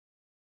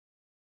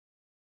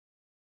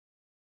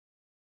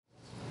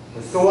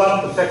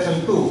Pursuant to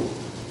Section 2,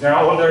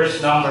 General Orders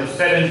Number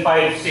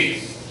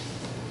 756,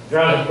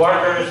 General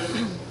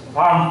Headquarters,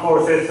 Armed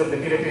Forces of the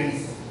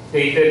Philippines,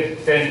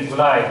 dated 10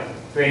 July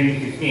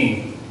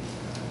 2015.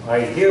 I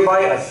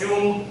hereby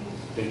assume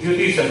the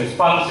duties and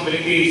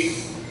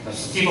responsibilities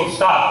as Chief of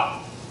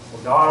Staff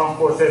of the Armed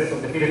Forces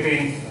of the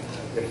Philippines,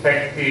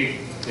 effective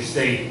this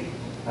day,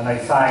 and I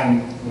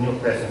sign in your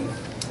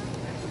presence.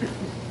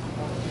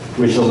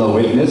 We shall now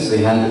witness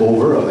the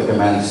handover of the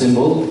command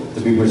symbol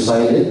to be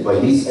presided by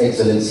His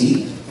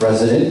Excellency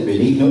President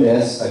Benigno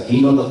S.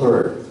 Aquino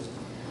III.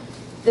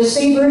 The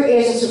saber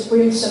is a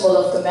supreme symbol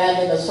of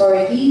command and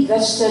authority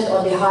vested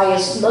on the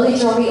highest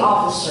military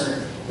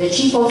officer, the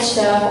Chief of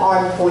Staff,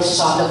 Armed Forces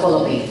of the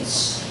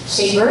Philippines.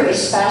 Saber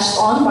is passed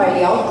on by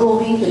the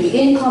outgoing to the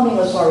incoming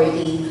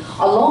authority,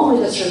 along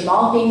with the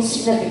surmounting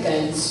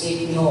significance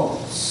it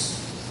beholds.